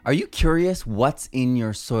Are you curious what's in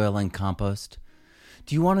your soil and compost?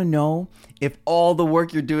 Do you want to know if all the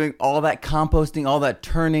work you're doing, all that composting, all that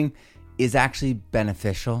turning is actually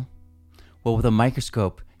beneficial? Well, with a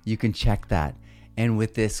microscope, you can check that. And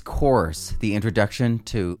with this course, the Introduction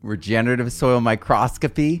to Regenerative Soil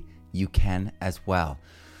Microscopy, you can as well.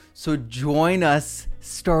 So join us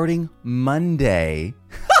starting Monday.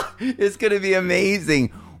 It's going to be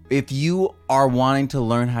amazing. If you are wanting to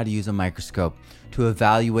learn how to use a microscope to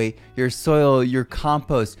evaluate your soil, your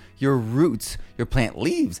compost, your roots, your plant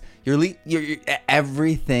leaves, your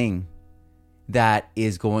everything that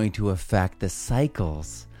is going to affect the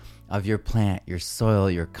cycles of your plant, your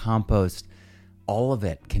soil, your compost, all of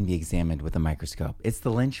it can be examined with a microscope. It's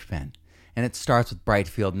the linchpin. And it starts with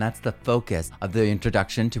Brightfield, and that's the focus of the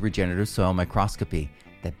Introduction to Regenerative Soil Microscopy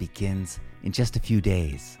that begins in just a few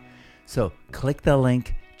days. So click the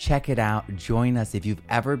link, check it out, join us. If you've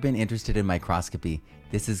ever been interested in microscopy,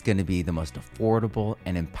 this is going to be the most affordable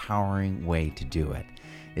and empowering way to do it.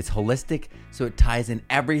 It's holistic, so it ties in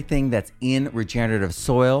everything that's in regenerative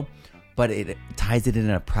soil, but it ties it in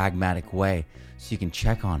a pragmatic way so you can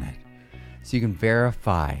check on it, so you can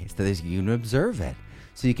verify, so that you can observe it,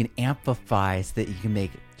 so you can amplify, so that you can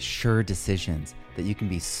make sure decisions, that you can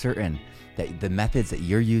be certain that the methods that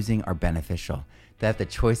you're using are beneficial, that the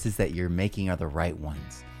choices that you're making are the right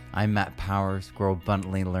ones. I'm Matt Powers. Grow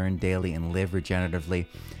abundantly, learn daily, and live regeneratively.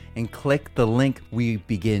 And click the link. We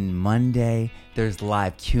begin Monday. There's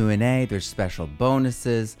live Q&A. There's special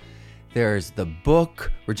bonuses. There's the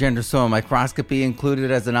book, Regenerative Soil Microscopy,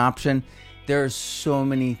 included as an option. There are so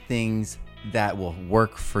many things that will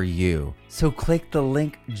work for you. So click the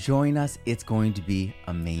link. Join us. It's going to be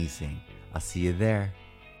amazing. I'll see you there.